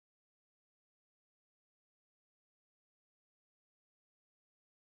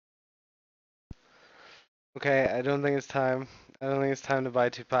Okay, I don't think it's time. I don't think it's time to buy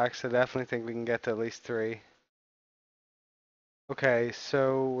 2 packs. I definitely think we can get to at least 3. Okay,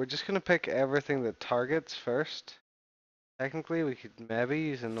 so we're just gonna pick everything that targets first. Technically, we could maybe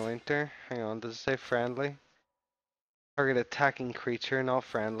use Anointer. Hang on, does it say friendly? Target attacking creature, not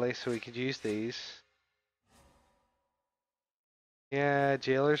friendly, so we could use these. Yeah,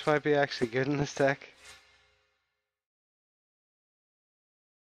 jailers might be actually good in this deck.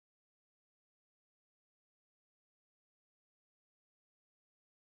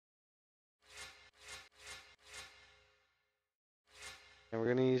 And we're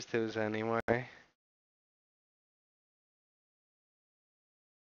gonna use those anyway.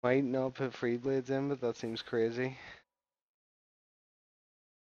 Might not put free blades in, but that seems crazy.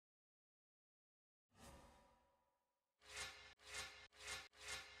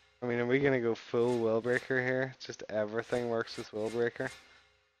 I mean, are we gonna go full Willbreaker here? Just everything works with Willbreaker.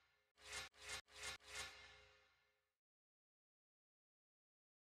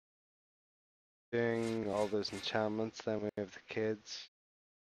 Doing all those enchantments, then we have the kids.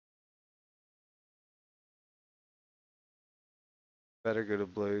 Better go to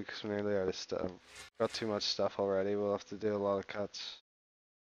blue because we're nearly out of stuff. Got too much stuff already. We'll have to do a lot of cuts.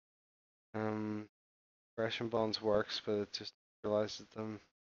 Aggression bonds works, but it just realizes them.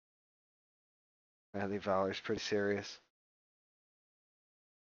 The Valor's pretty serious.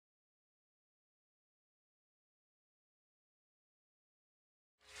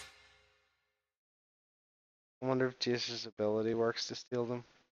 I wonder if Jace's ability works to steal them.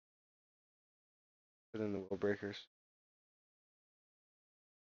 Put in the Will Breakers.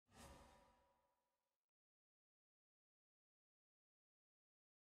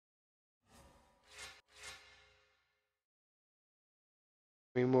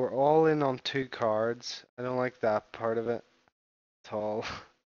 I mean, we're all in on 2 cards. I don't like that part of it at all.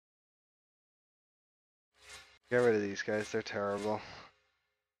 Get rid of these guys, they're terrible.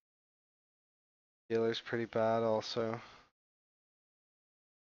 Healer's pretty bad also.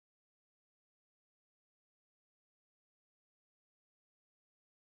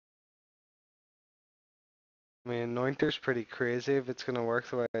 I mean, Anointer's pretty crazy if it's gonna work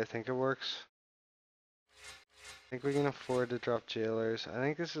the way I think it works. I think we can afford to drop Jailers. I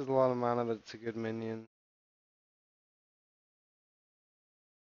think this is a lot of mana, but it's a good minion.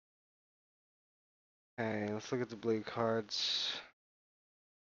 Okay, let's look at the blue cards.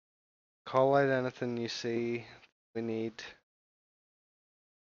 Call out anything you see we need.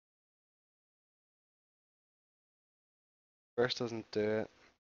 Burst doesn't do it.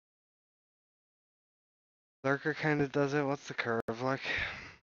 Lurker kinda does it. What's the curve like?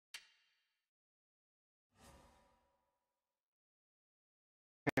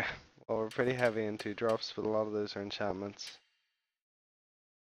 Yeah, well, we're pretty heavy in 2 drops, but a lot of those are enchantments.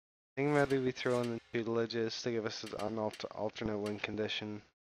 I think maybe we throw in the tutelages to give us an alternate win condition.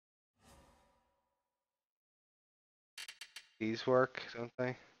 These work, don't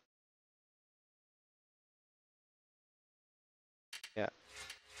they? Yeah.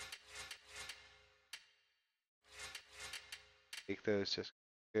 Take those just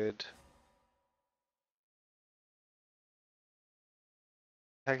good.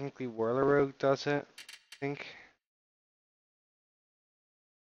 Technically Whirler Rogue does it, I think.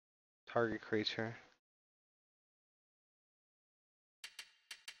 Target creature.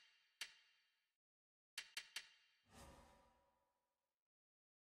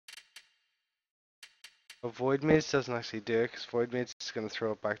 But Void Mage doesn't actually do it, because Void Mage is going to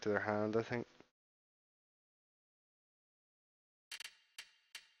throw it back to their hand, I think.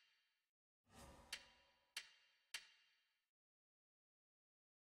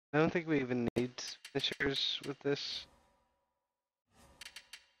 I don't think we even need finishers with this.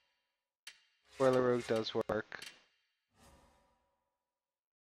 Whirler Rogue does work.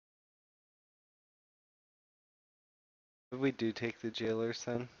 If we do take the Jailers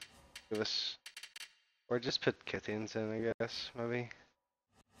then, give us... Or just put Kithians in, I guess, maybe.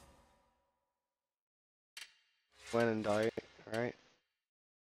 When in doubt, right?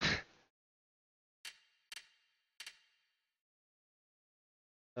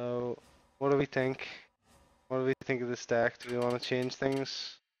 So, what do we think? What do we think of this deck? Do we want to change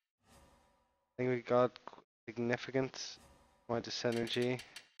things? I think we got significant amount of synergy.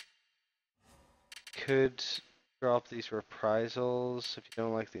 Could drop these reprisals. If you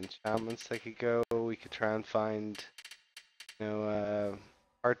don't like the enchantments that could go, we could try and find,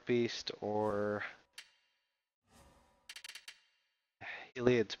 Heart Beast or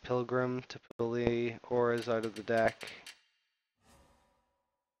Heliod's Pilgrim to pull the auras out of the deck.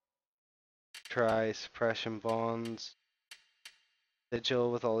 Try Suppression Bonds.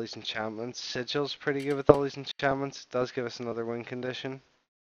 Sigil with all these enchantments. Sigil's pretty good with all these enchantments. It does give us another win condition.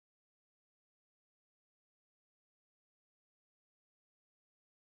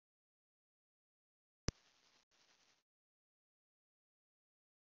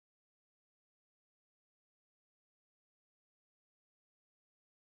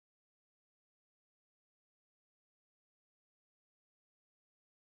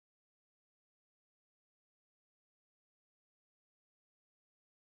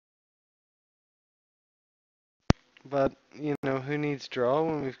 But, you know, who needs draw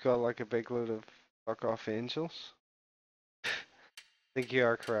when we've got like a big load of fuck off angels? I think you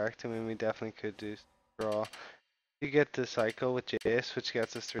are correct. I mean, we definitely could do draw. You get the cycle with Jace, which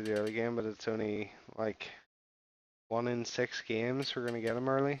gets us through the early game, but it's only like 1 in 6 games we're gonna get him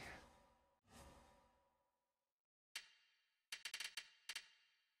early.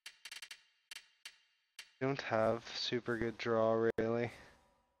 Don't have super good draw really.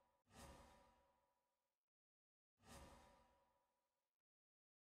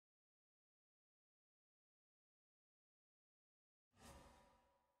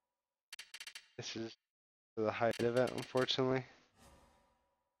 This is the height of it, unfortunately.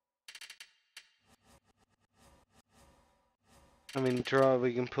 I mean, draw,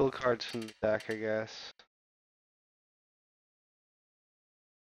 we can pull cards from the deck, I guess.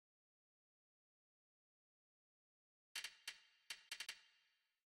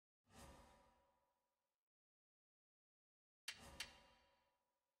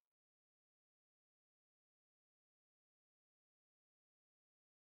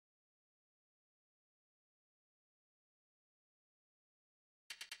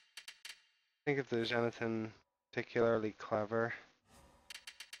 I think if there's anything particularly clever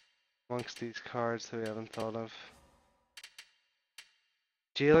amongst these cards that we haven't thought of.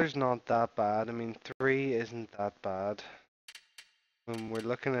 Jailer's not that bad. I mean, 3 isn't that bad. When we're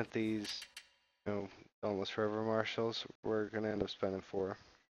looking at these, you know, Dauntless River Marshals, we're gonna end up spending 4.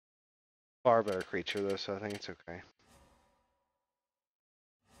 Far better creature though, so I think it's okay.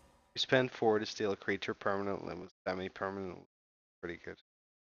 You spend 4 to steal a creature permanently with semi-permanent, pretty good.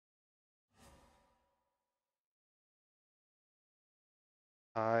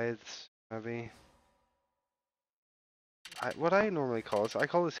 Tithes, maybe. What I normally call this, I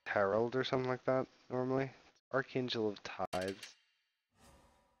call this Herald or something like that, normally. Archangel of Tithes.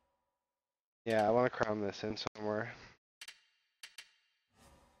 Yeah, I want to cram this in somewhere.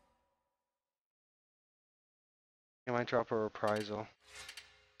 I might drop a reprisal.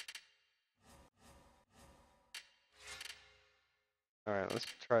 Alright, let's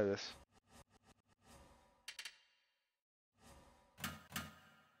try this.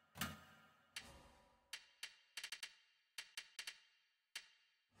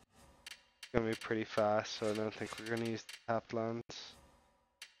 It's gonna be pretty fast, so I don't think we're gonna use the tapped lands.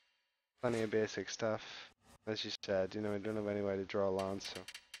 Plenty of basic stuff. As you said, you know, we don't have any way to draw lands, so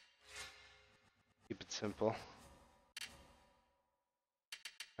keep it simple.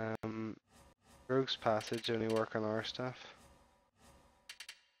 Rogue's Passage only work on our stuff.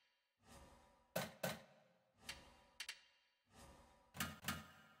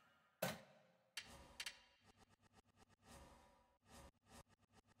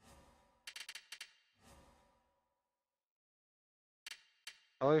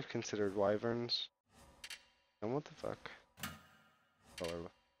 I've considered wyverns. And what the fuck?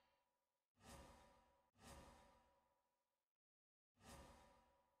 Colorless.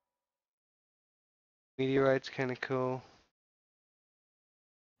 Meteorite's kinda cool.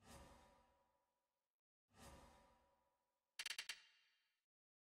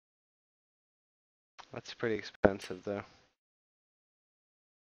 That's pretty expensive though.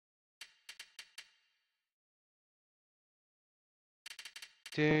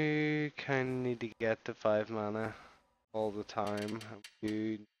 Do kinda need to get to 5 mana all the time.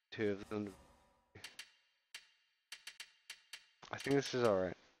 Do 2 of them. I think this is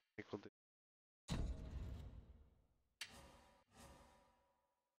alright. I think we'll do.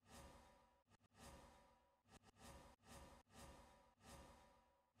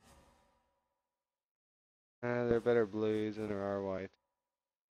 There are better blues than there are white.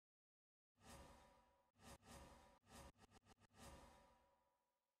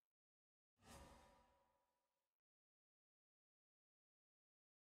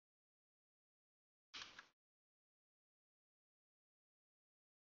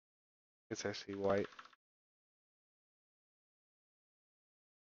 It's actually white.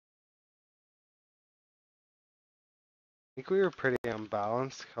 I think we were pretty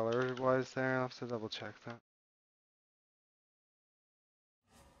unbalanced color-wise there. I'll have to double check that.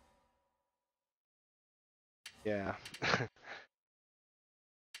 Yeah.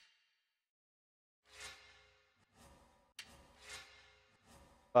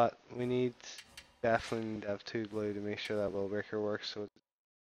 But we definitely need F2 glue to make sure that will breaker works. So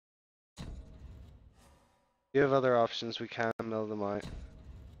if you have other options, we can mill them out.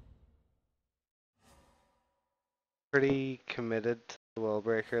 Pretty committed to the will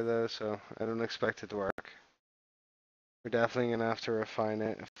breaker though, so I don't expect it to work. We're definitely gonna have to refine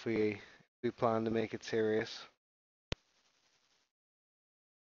it if we plan to make it serious.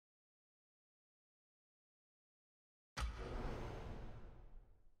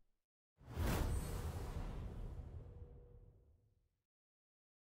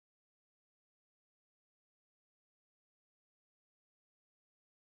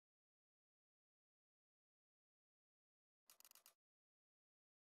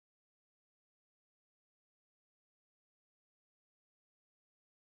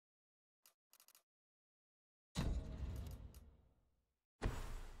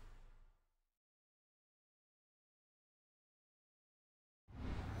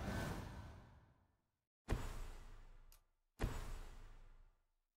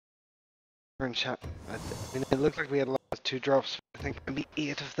 Or enchant. I mean, it looked like we had a lot of 2-drops. I think maybe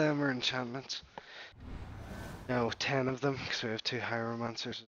 8 of them are enchantments. No, 10 of them, because we have 2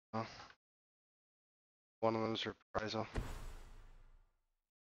 hieromancers as well. One of them is reprisal.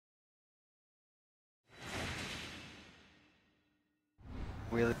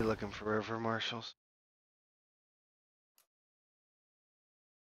 Really looking for river marshals.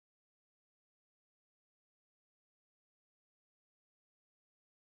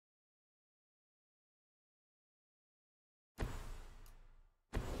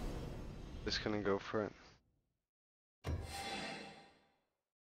 Just gonna go for it.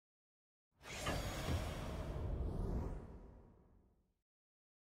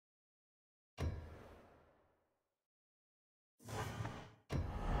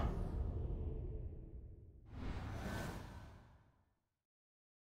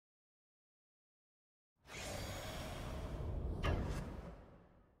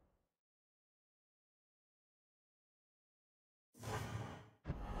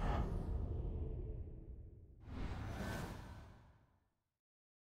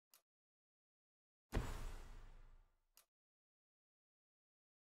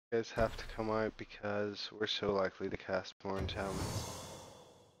 You guys have to come out because we're so likely to cast more enchantments.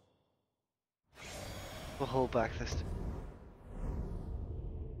 We'll hold back this time.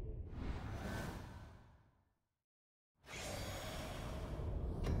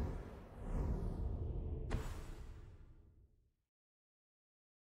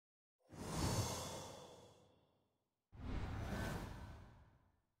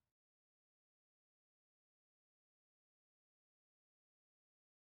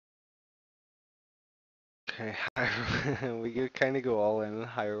 Okay, we could kind of go all in on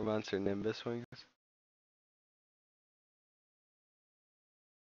Hieromancer Nimbus Wings.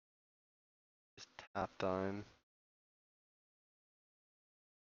 Just tap down.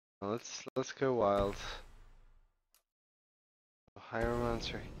 Let's go wild.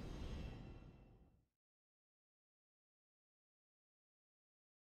 Hieromancer.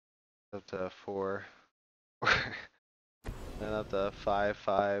 Up to 4. Then up to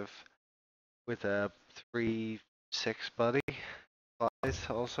 5/5 with a 3/6 buddy. Flies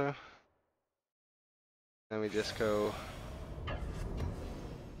also. Then we just go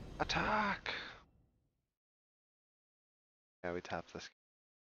attack. Yeah, we tap this.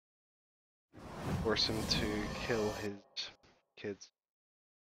 Force him to kill his kids.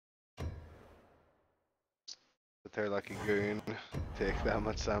 But they're like a goon. Take that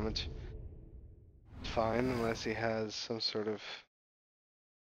much damage. It's fine unless he has some sort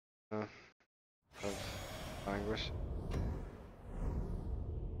uh, of anguish.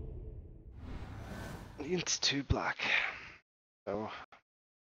 It's too black. So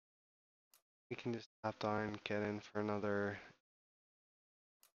we can just tap down, get in for another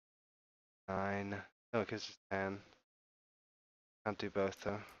 9. No, because it's 10. Can't do both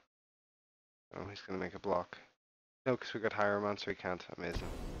though. Oh, he's gonna make a block. No, because we got Hieromancer, he can't. Amazing.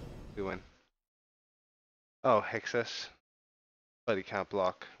 We win. Oh, Hexus. But he can't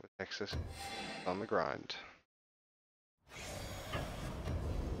block with Hexus. On the grind.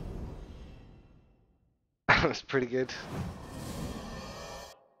 That was pretty good.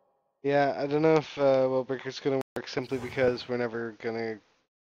 Yeah, I don't know if Willbreaker's gonna work simply because we're never gonna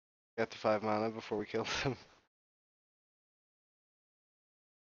get to 5 mana before we kill them.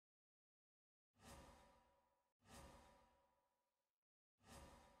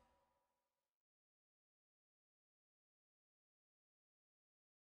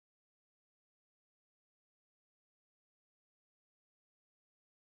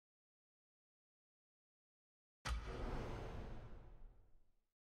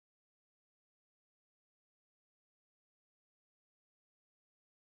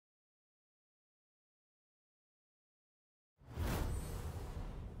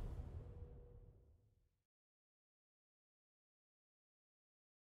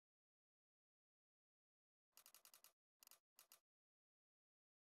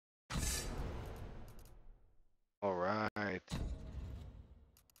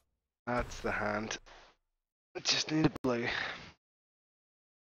 That's the hand. Just need a blue.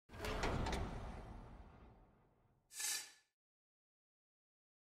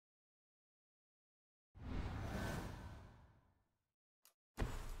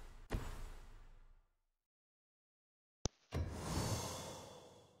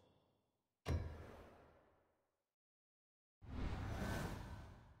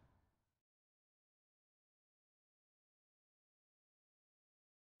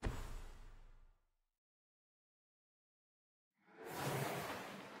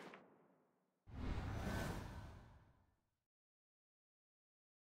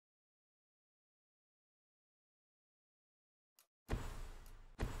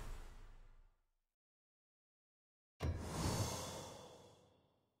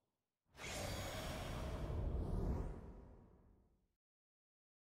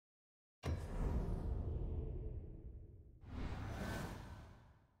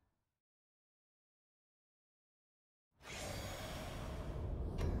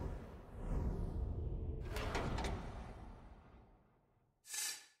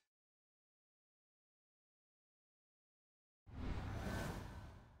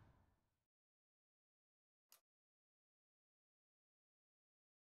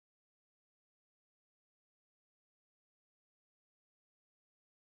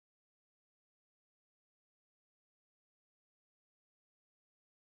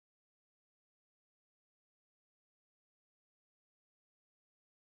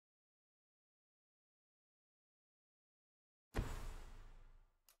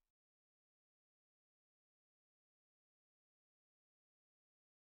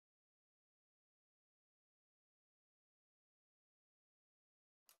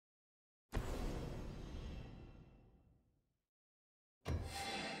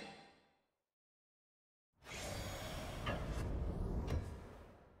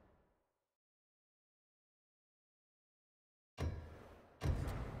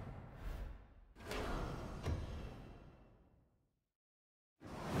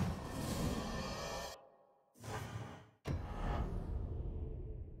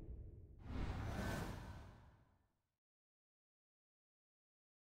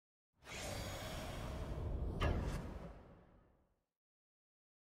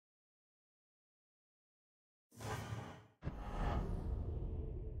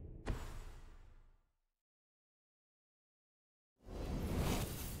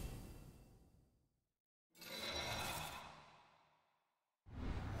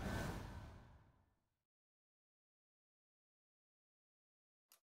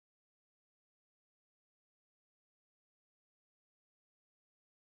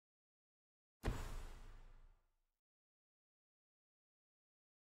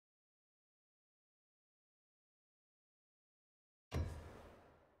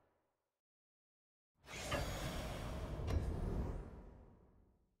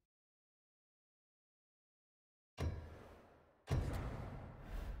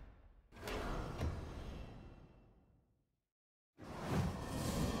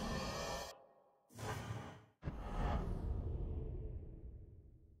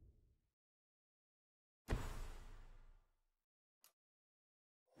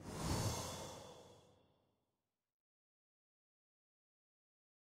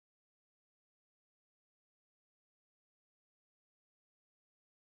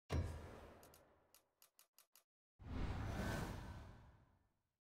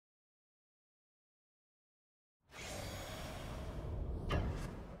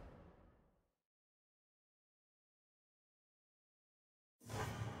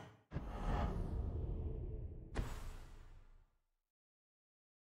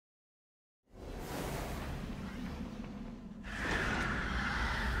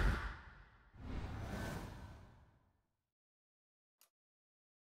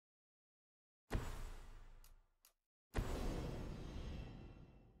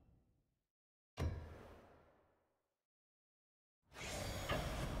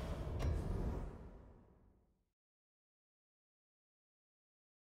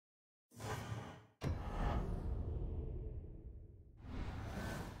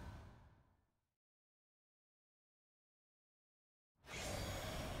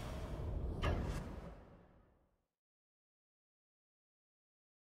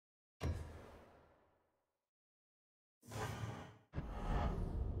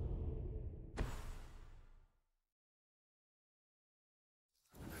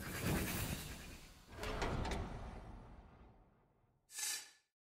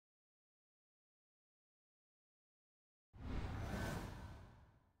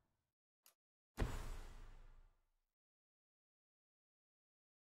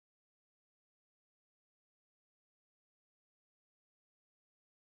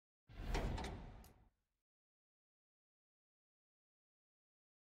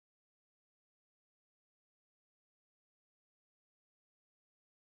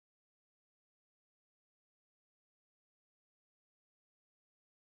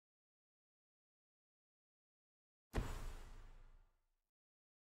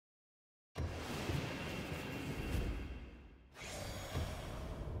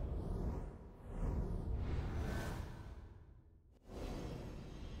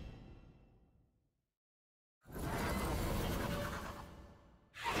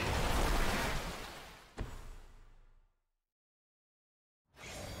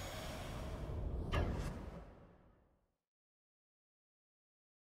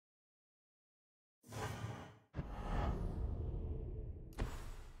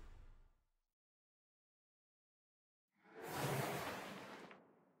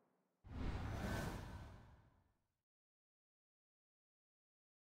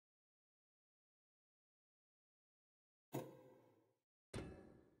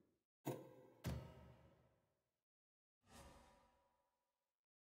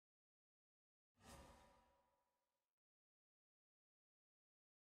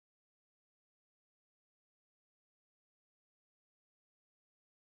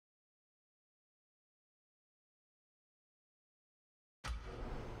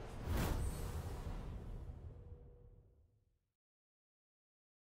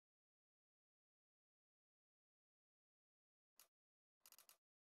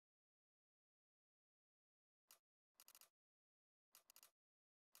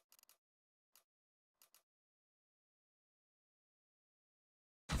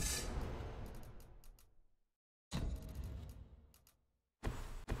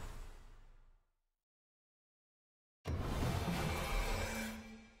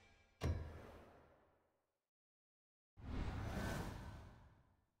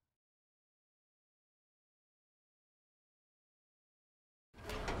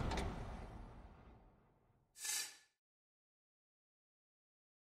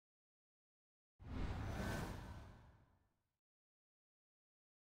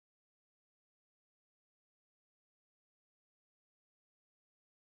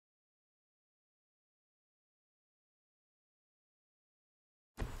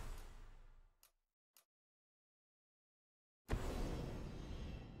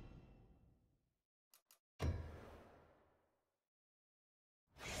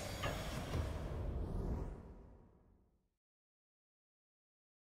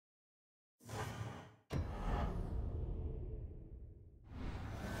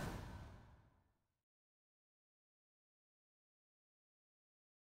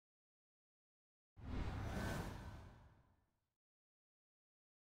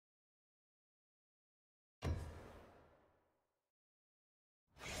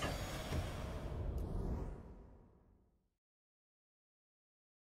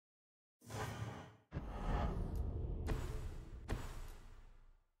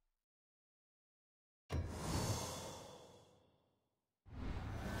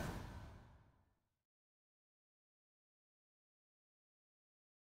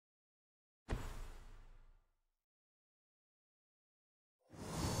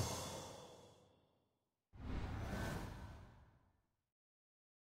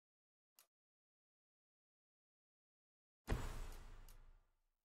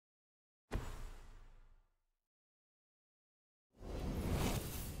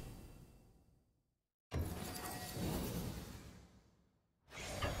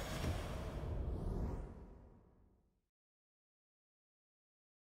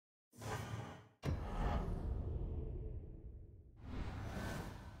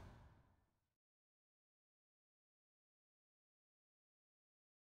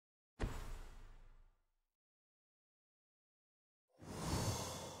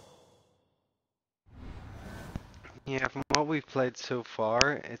 Yeah, from what we've played so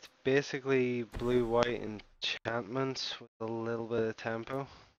far, it's basically blue-white enchantments with a little bit of tempo.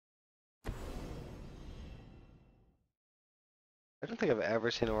 I don't think I've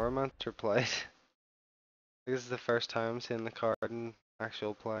ever seen Auramancer played. This is the first time seeing the card in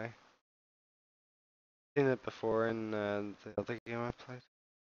actual play. Seen it before in the other game I played.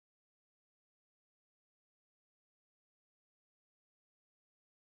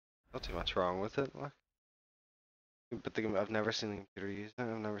 Not too much wrong with it, like. But I've never seen a computer use it.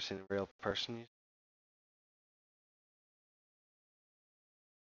 I've never seen a real person use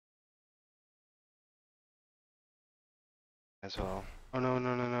it as well. Oh no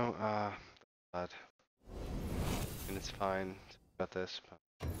no no no. Bad. And it's fine. Got this.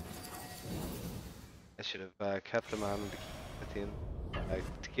 But I should have kept the man to keep Kitty in.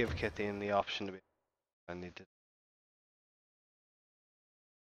 To give Kitty in the option to be. I needed.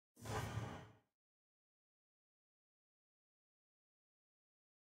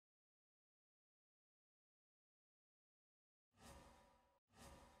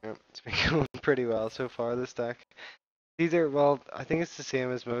 Yeah, it's been going pretty well so far. This deck. Either, well, I think it's the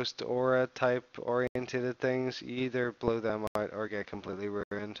same as most aura type oriented things. You either blow them out or get completely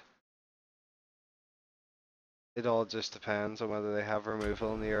ruined. It all just depends on whether they have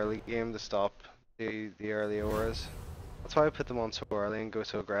removal in the early game to stop the early auras. That's why I put them on so early and go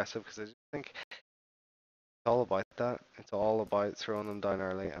so aggressive, because I just think it's all about that. It's all about throwing them down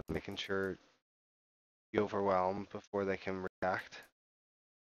early and making sure you overwhelm before they can react.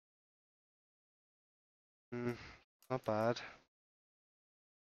 Not bad.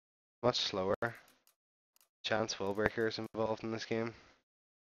 Much slower. Chance will breakers involved in this game.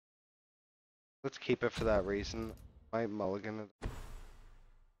 Let's keep it for that reason. Might mulligan it.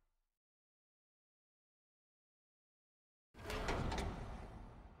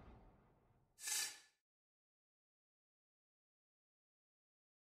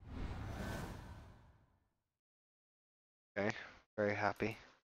 Okay, very happy.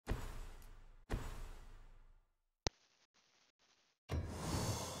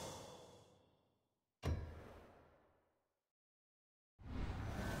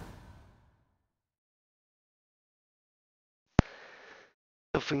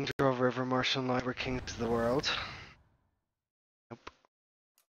 If we can draw River Marshal now, we're kings of the world. Nope.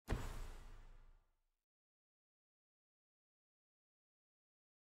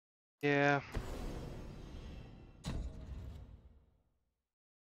 Yeah.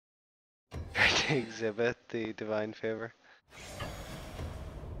 Try to exhibit the divine favor.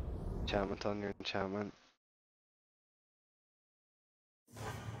 Enchantment on your enchantment.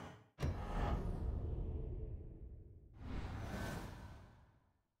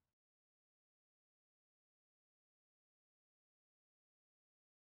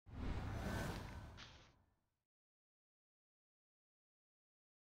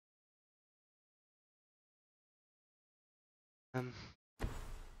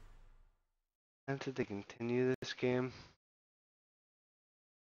 Tempted to continue this game.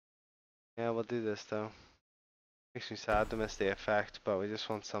 Yeah, we'll do this though. Makes me sad to miss the effect, but we just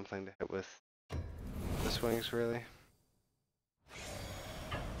want something to hit with the swings, really.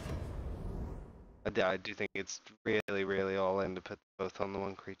 I do think it's really, really all in to put both on the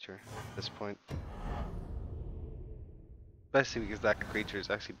one creature at this point. Especially because that creature is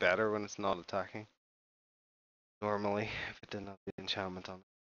actually better when it's not attacking. Normally, if it didn't have the enchantment on it.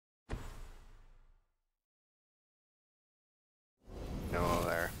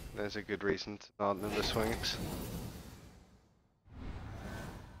 No, there's a good reason to not in the swings.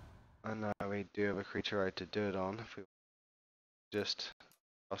 And now we do have a creature out to do it on if we just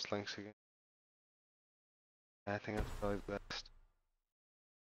cross links again. I think that's probably the best.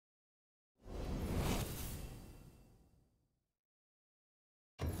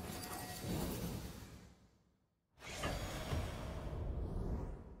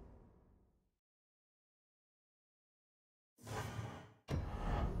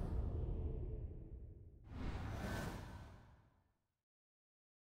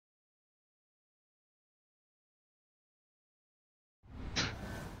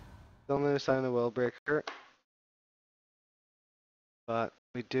 Still no sign of Willbreaker, but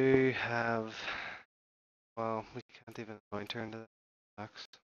we do have. Well, we can't even anoint her into the box.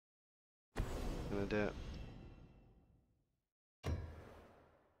 Gonna do it.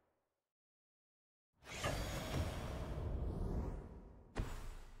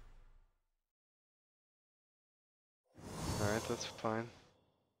 Alright, that's fine.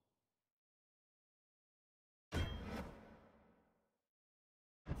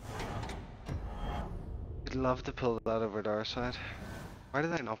 I'd love to pull that over to our side. Why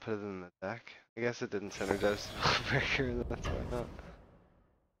did I not put it in the deck? I guess it didn't synergize the breaker, that's why not.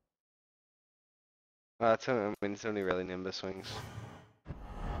 Well, I mean, it's only really Nimbus swings.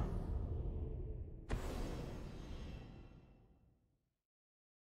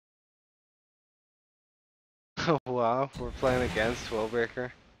 Oh wow, we're playing against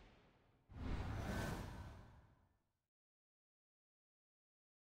Willbreaker.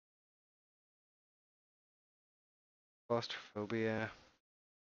 Claustrophobia.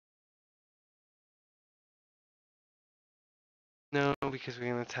 No, because we're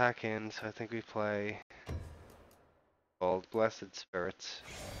gonna attack in, so I think we play called Blessed Spirits.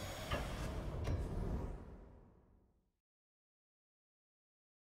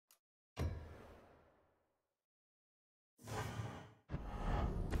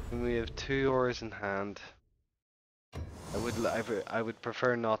 And we have 2 auras in hand. I would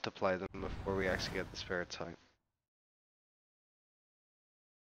prefer not to play them before we actually get the spirits out.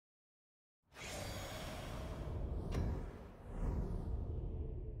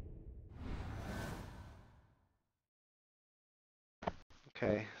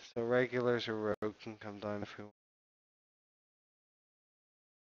 Okay, so regulars or rogue can come down if we want.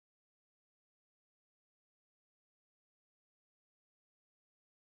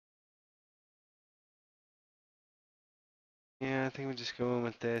 Yeah, I think we just go in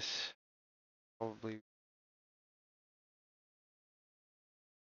with this. Probably.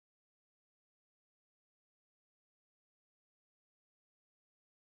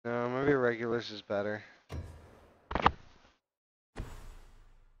 No, maybe regulars is better.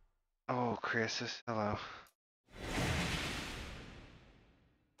 Oh, Crisis, hello.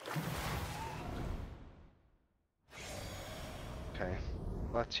 Okay,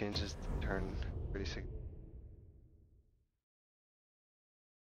 well, that changes the turn pretty significantly.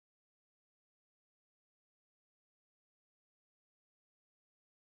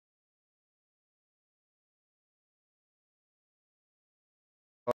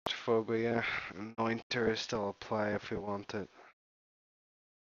 Claustrophobia, Anointer is still a play if we want it.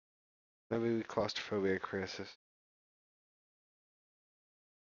 Maybe we Claustrophobia Crisis.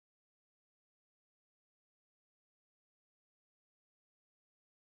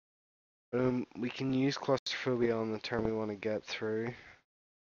 We can use Claustrophobia on the turn we want to get through.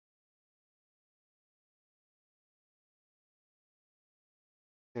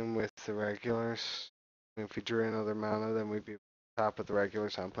 And with the regulars, if we drew another mana, then we'd be top of the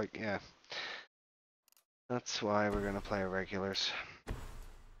regulars. I'm like, yeah. That's why we're gonna play regulars.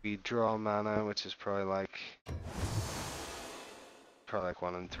 We draw mana, which is probably like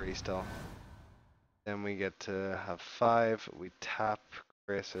 1 and 3 still. Then we get to have 5. We tap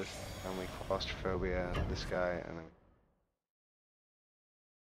Crisis, and we Claustrophobia this guy, and then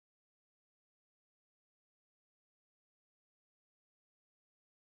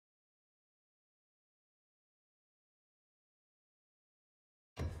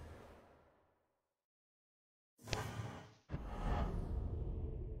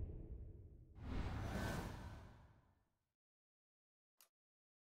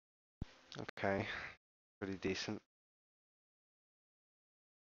okay, pretty decent.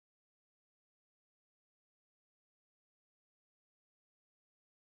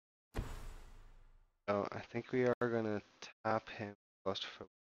 So I think we are gonna tap him Claustrophobia.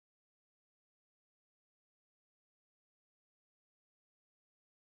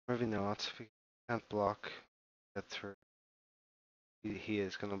 Maybe not. We can't block. Get through. He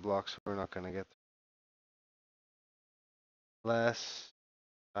is gonna block, so we're not gonna get through. Unless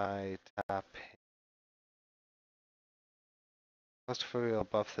I tap him. Claustrophobia will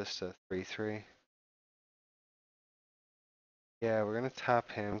buff this to 3/3. Yeah, we're gonna tap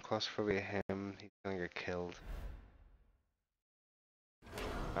him, Claustrophobia him, he's gonna get killed.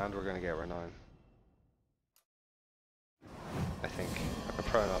 And we're gonna get Renown. I think. I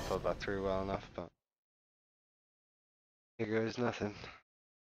probably not thought that through well enough, but here goes nothing.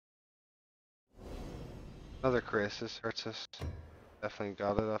 Another Crisis hurts us. Definitely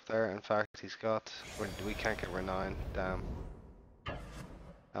got it up there. In fact, he's got. We can't get Renown. Damn.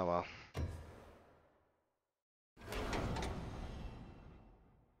 Oh well.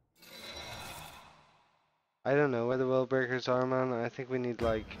 I don't know where the will breakers are, man. I think we need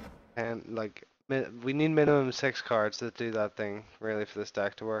like 10, like we need minimum 6 cards that do that thing really for this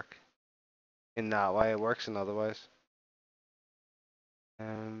deck to work. In that way, it works in otherwise.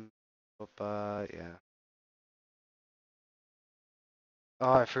 Yeah.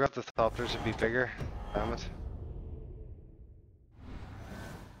 Oh, I forgot the Thopters would be bigger. Damn it.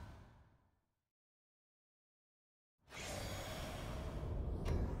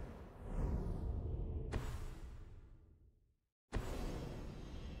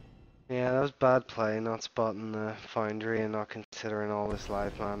 Yeah, that was bad play, not spotting the foundry and not considering all this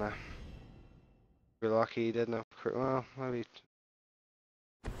live mana. You're lucky you didn't have well, maybe.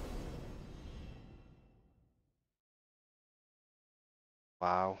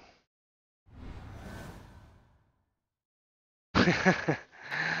 Wow.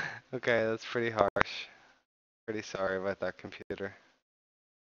 Okay, that's pretty harsh. Pretty sorry about that computer.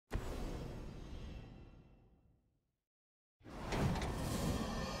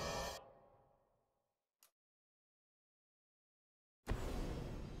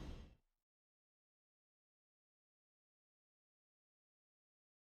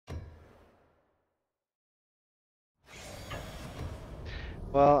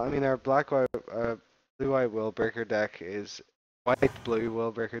 Well, I mean, our blue-white Willbreaker deck is white-blue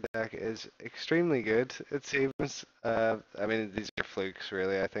Willbreaker deck is extremely good. It seems. I mean, these are flukes,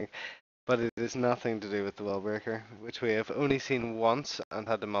 really. I think, but it is nothing to do with the Willbreaker, which we have only seen once and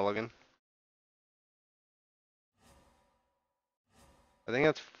had to mulligan. I think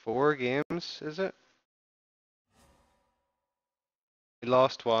that's 4 games, is it? We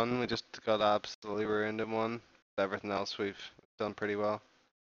lost one. We just got absolutely ruined in one. But everything else we've done pretty well.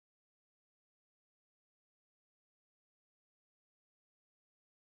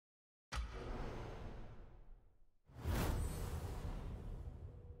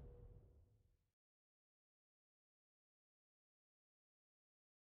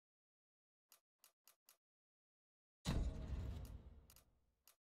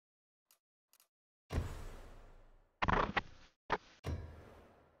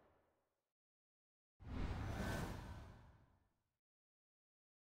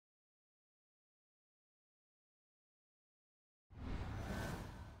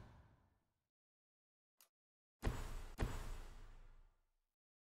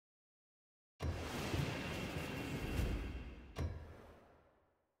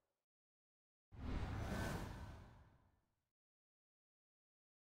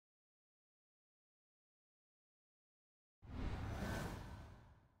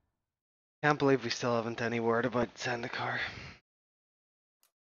 Can't believe we still haven't any word about Zendikar.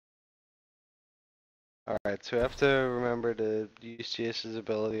 Alright, so we have to remember to use Jace's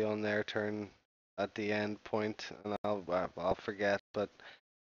ability on their turn at the end point, and I'll forget, but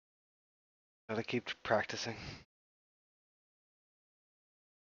gotta keep practicing.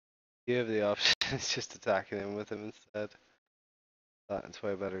 You have the option, it's just attacking him with him instead. That's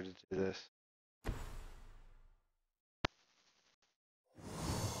way better to do this.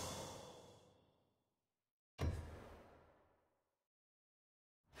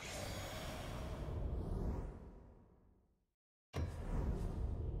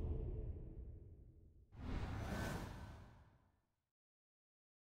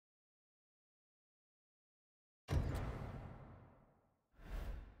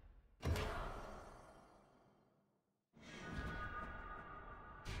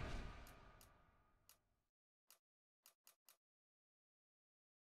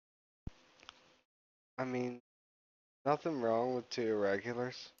 I mean, nothing wrong with 2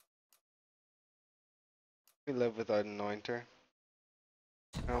 irregulars. We live without an anointer.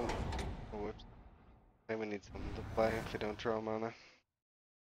 Oh, whoops. Maybe we need something to play if we don't draw mana.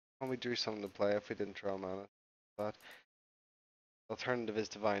 Well, we drew something to play if we didn't draw mana. But alternative is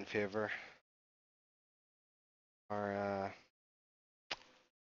Divine Favor. Or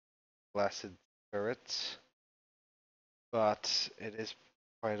Blessed Spirits. But it is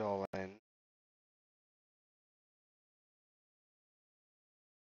quite all in.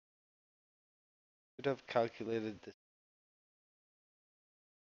 Should have calculated this.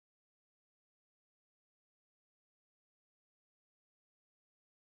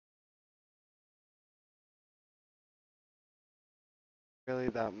 Really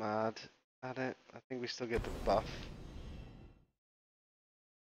that mad at it. I think we still get the buff.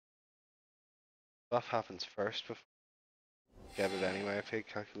 Buff happens first before we get it anyway if we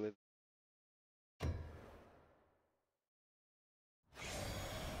calculate.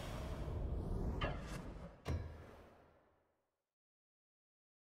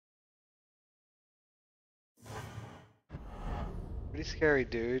 Pretty scary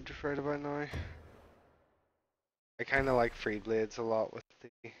dude right about now. I kinda like free blades a lot with the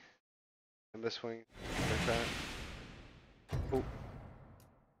Nimbus Wing like that. Oh.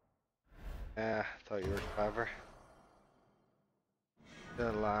 Yeah, thought you were clever.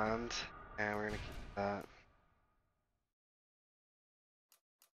 The land. And we're gonna keep that.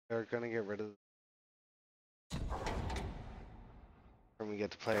 We're gonna get rid of when we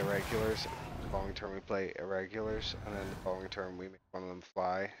get to play irregulars. The following turn we play irregulars, and then the following turn we make one of them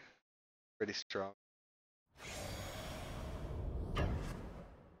fly. Pretty strong.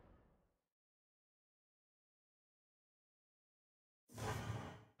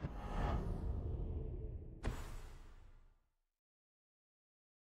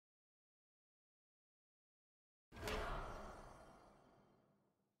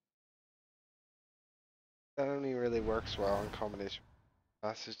 That only really works well in combination with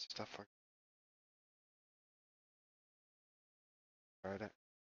passage stuff like that.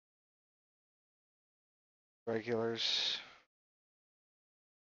 Regulars.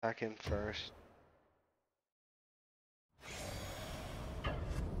 Back in first.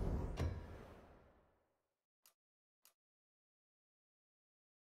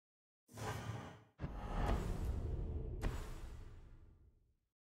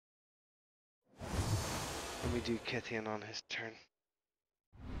 And we do Kittian on his turn.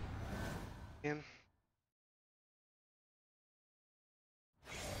 In.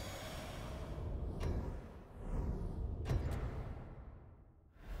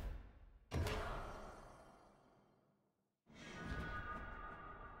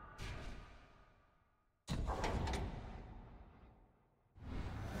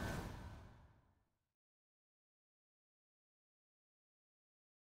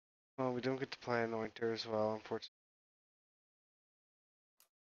 Well, we don't get to play Anointer as well, unfortunately.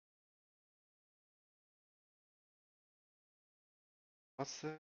 What's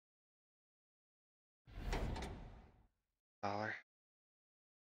the dollar?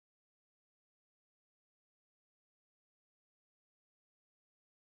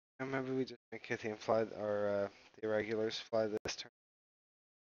 And maybe we just make Kittian fly, or the irregulars fly this turn.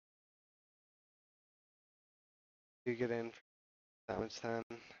 You get in for damage then.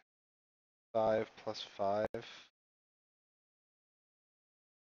 5 plus 5.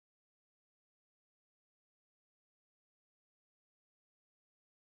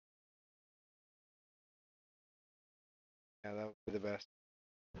 Yeah, that would be the best.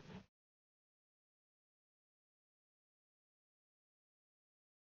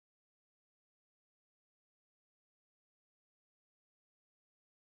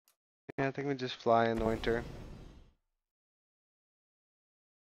 Yeah, I think we just fly Anointer.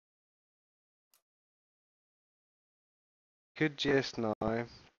 Could just now. I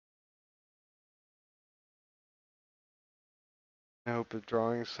hope of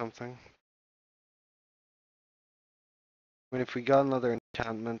drawing something. I mean, if we got another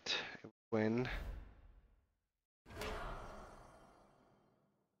enchantment, it would win.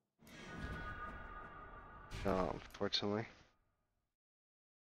 No, unfortunately.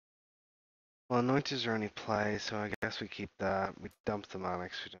 Well, Anointers are only play, so I guess we keep that. We dump the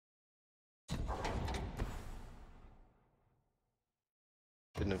Manix. We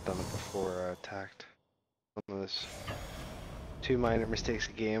shouldn't have done it before I attacked. Some of those 2 minor mistakes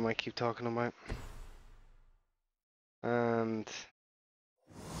a game I keep talking about. And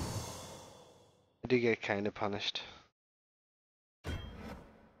I do get kind of punished. I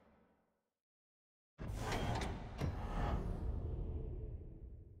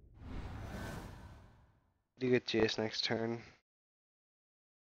do get Jace next turn.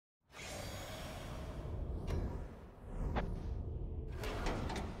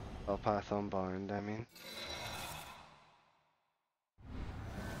 I'll path unbound, I mean.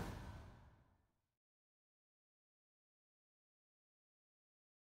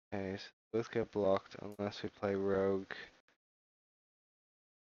 Okay, so both get blocked unless we play Rogue.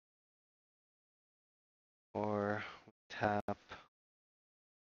 Or tap.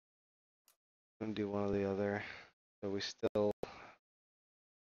 And do one or the other. So we still...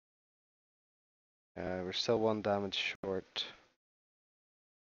 we're still 1 damage short.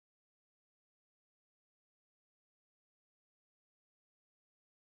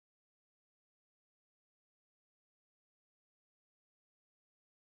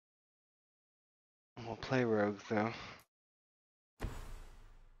 We'll play Rogue though.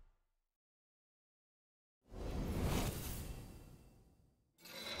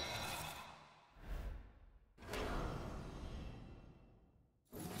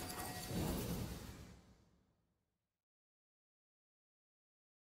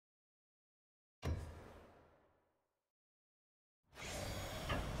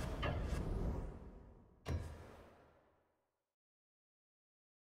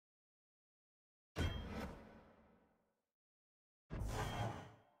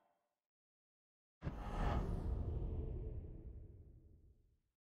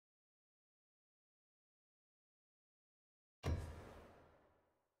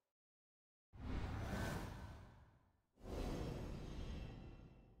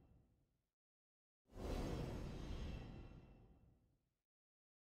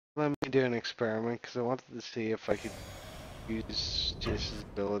 Let me do an experiment because I wanted to see if I could use Jace's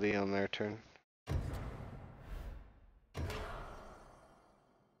ability on their turn.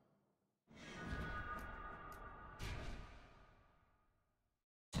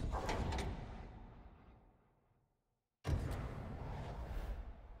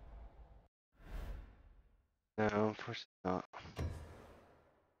 No, unfortunately not.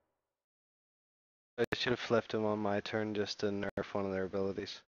 I should have flipped him on my turn just to nerf one of their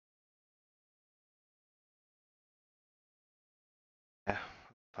abilities. Yeah,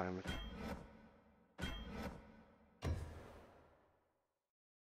 fine with it.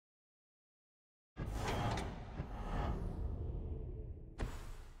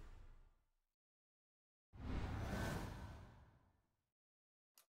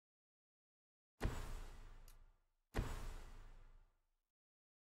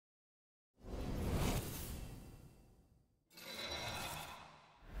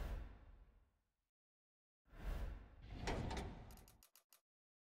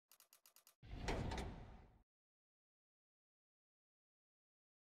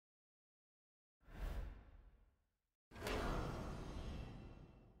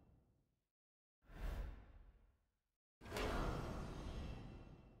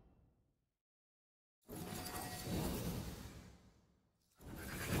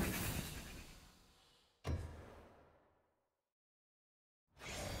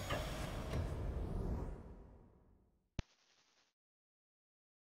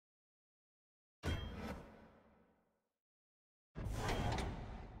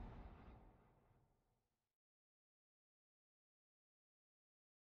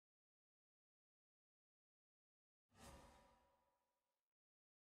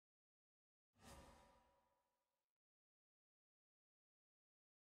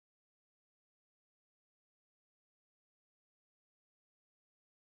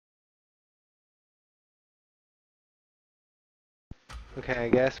 Okay, I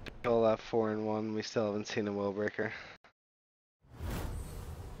guess we call that 4-1. We still haven't seen a will breaker.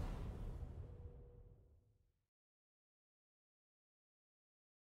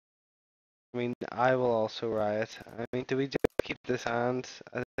 I mean, I will also riot. I mean, do we just keep this hand?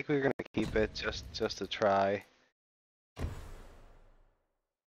 I think we're gonna keep it just to try. I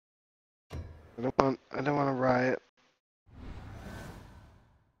don't want to riot.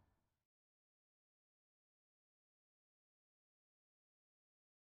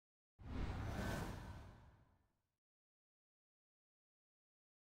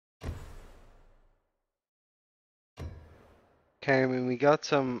 Okay, I mean, we got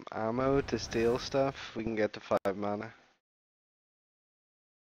some ammo to steal stuff. We can get to 5 mana.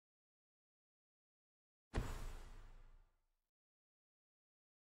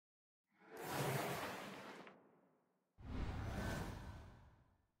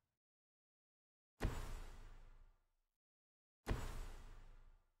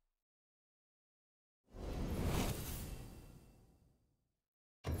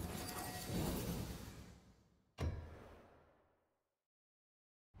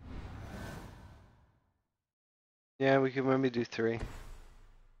 Yeah, we could maybe do 3.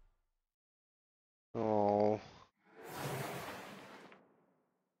 Oh.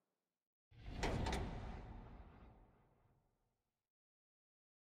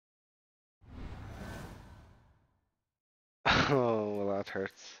 Oh, well, that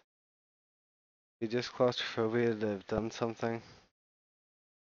hurts. We just claustrophobia to have done something.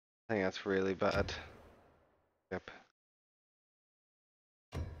 I think that's really bad. Yep.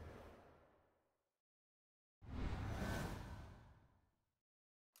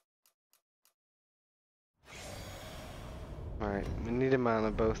 Alright, we need a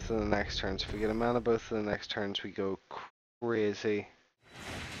mana both of the next turns. If we get a mana both of the next turns, we go crazy.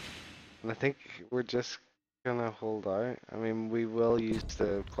 And I think we're just gonna hold out. I mean, we will use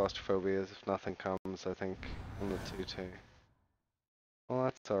the claustrophobia if nothing comes, I think, on the 2-2. Well,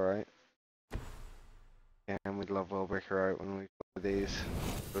 that's alright. Yeah, and we'd love Wellbreaker out when we play these.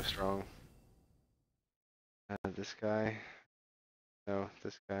 So strong. This guy. No,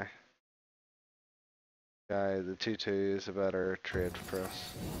 this guy. The 2-2 is a better trade for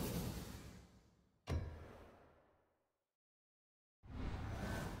us.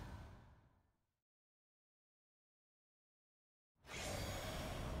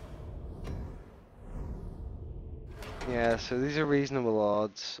 Yeah, so these are reasonable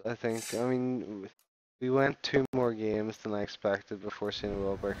odds, I think. I mean, we went 2 more games than I expected before seeing a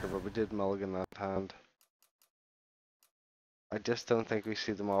Wellbreaker, but we did mulligan that hand. I just don't think we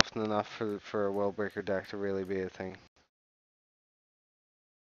see them often enough for a Wellbreaker deck to really be a thing.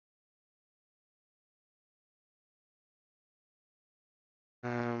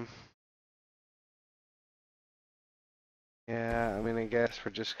 Um, yeah, I mean, I guess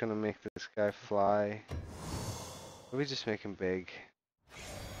we're just gonna make this guy fly. Or we just make him big.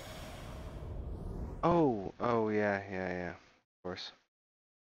 Oh yeah, of course.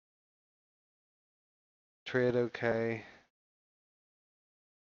 Trade okay.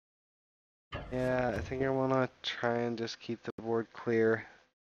 Yeah, I think I want to try and just keep the board clear.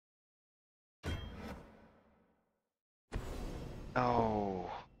 Oh,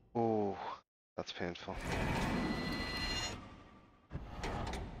 oh, that's painful.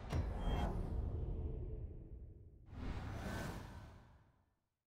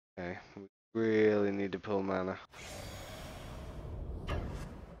 Okay, we really need to pull mana.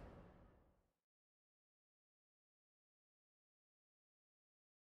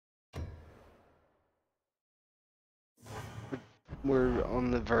 We're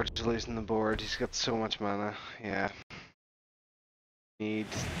on the verge of losing the board. He's got so much mana. Yeah. Need,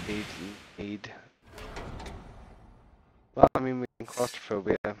 need, need. Well, I mean, we can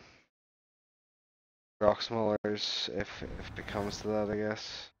claustrophobia. Rock smallers if it comes to that, I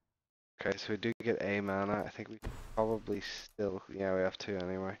guess. Okay, so we do get a mana. I think we probably still, yeah, we have two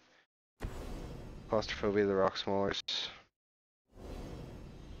anyway. Claustrophobia, the rock smallers.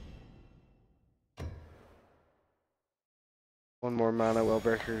 One more mana,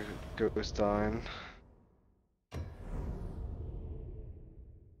 Wellbreaker goes down.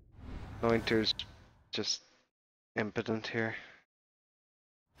 Anointer's just impotent here.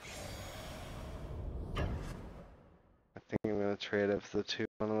 I think I'm gonna trade it for the two.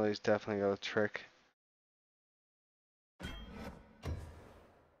 One of these definitely got a trick.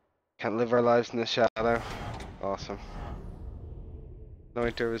 Can't live our lives in the shadow. Awesome.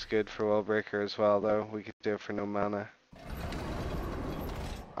 Anointer was good for Wellbreaker as well, though. We could do it for no mana.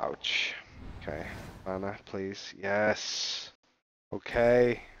 Ouch. Okay, mana, please. Yes.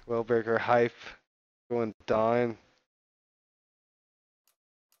 Okay, Wellbreaker hype going down.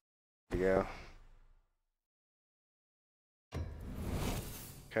 There we go.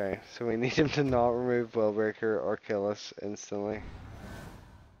 Okay, so we need him to not remove Wellbreaker or kill us instantly.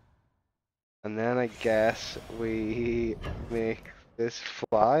 And then I guess we make this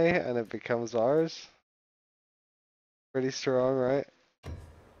fly and it becomes ours. Pretty strong, right?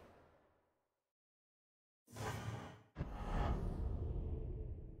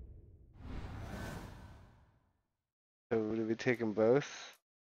 So would we take them both?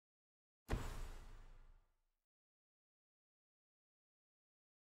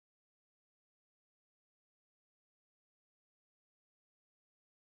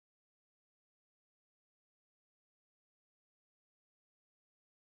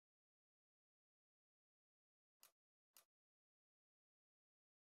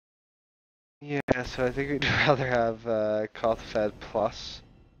 Yeah, so I think we'd rather have Kothfed plus.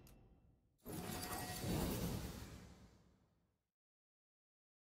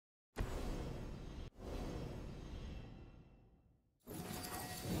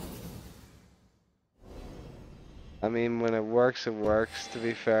 I mean, when it works, to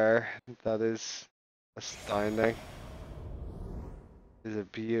be fair. That is astounding. It's a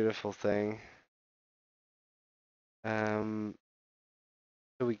beautiful thing. So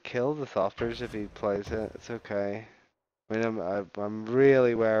we kill the Thopters if he plays it. It's okay. I mean, I'm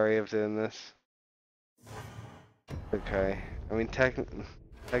really wary of doing this. Okay. I mean,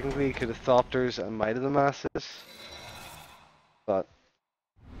 technically, you could have Thopters and Might of the Masses, but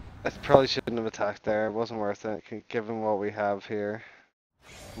I probably shouldn't have attacked there. It wasn't worth it, given what we have here.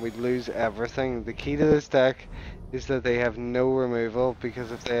 We'd lose everything. The key to this deck is that they have no removal,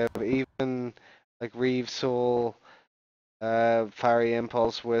 because if they have even like Reeve Soul, Fiery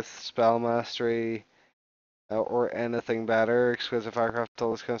Impulse with Spell Mastery, or anything better, Exquisite Firecraft,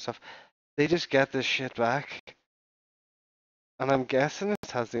 all this kind of stuff, they just get this shit back. And I'm guessing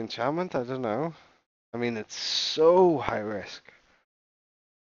it has the enchantment, I don't know. I mean, it's so high risk.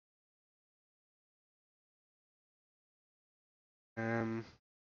 Um,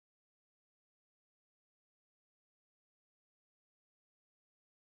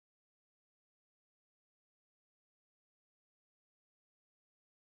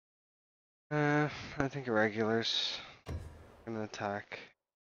 I think irregulars gonna attack.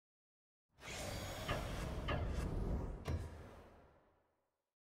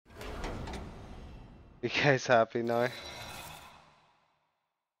 You guys happy now?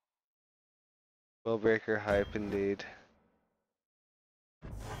 Willbreaker hype indeed.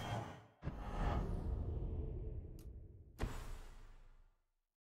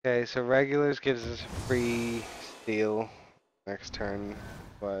 Okay, so regulars gives us free steal next turn,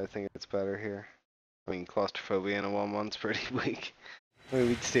 but I think it's better here. I mean, claustrophobia in a 1/1's pretty weak. I mean,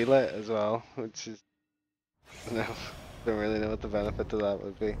 we'd steal it as well, which is, no, don't really know what the benefit to that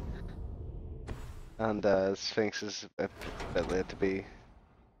would be. And Sphinx is a bit late to be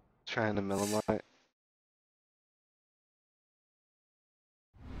trying to mill him out.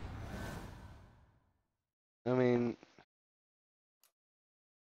 I mean,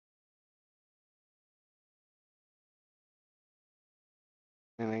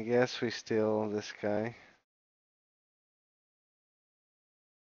 And I guess we steal this guy.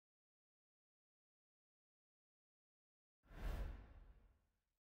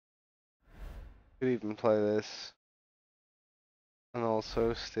 Could even play this. And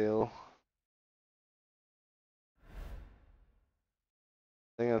also steal.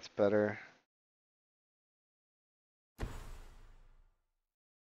 I think that's better.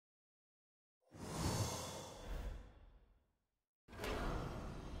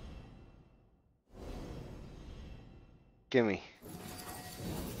 Gimme.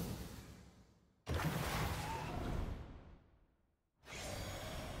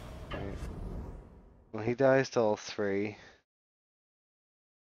 Right. Well, he dies to all three.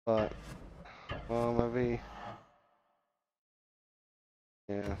 But, well, maybe.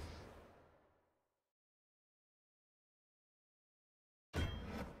 Yeah.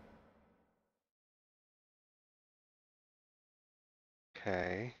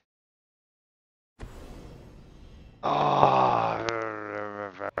 Okay. Oh,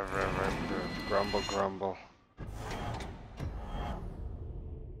 grumble, grumble.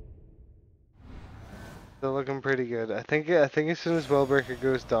 Still looking pretty good. I think as soon as Willbreaker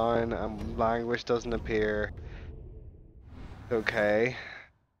goes down and Languish doesn't appear, okay.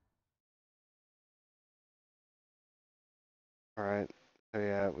 Alright. So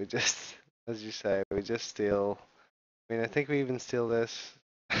yeah, we just, as you say, we just steal. I mean, I think we even steal this.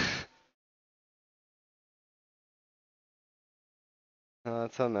 No,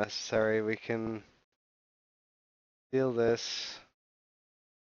 that's unnecessary. We can steal this.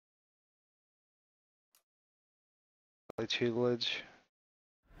 Play tutelage.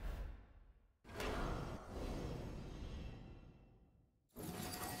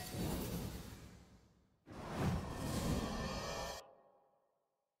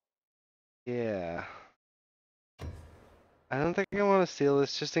 Yeah. I don't think I want to steal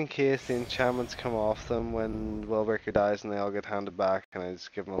this just in case the enchantments come off them when Willbreaker dies and they all get handed back and I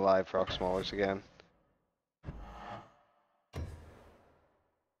just give them a live rock smallers again.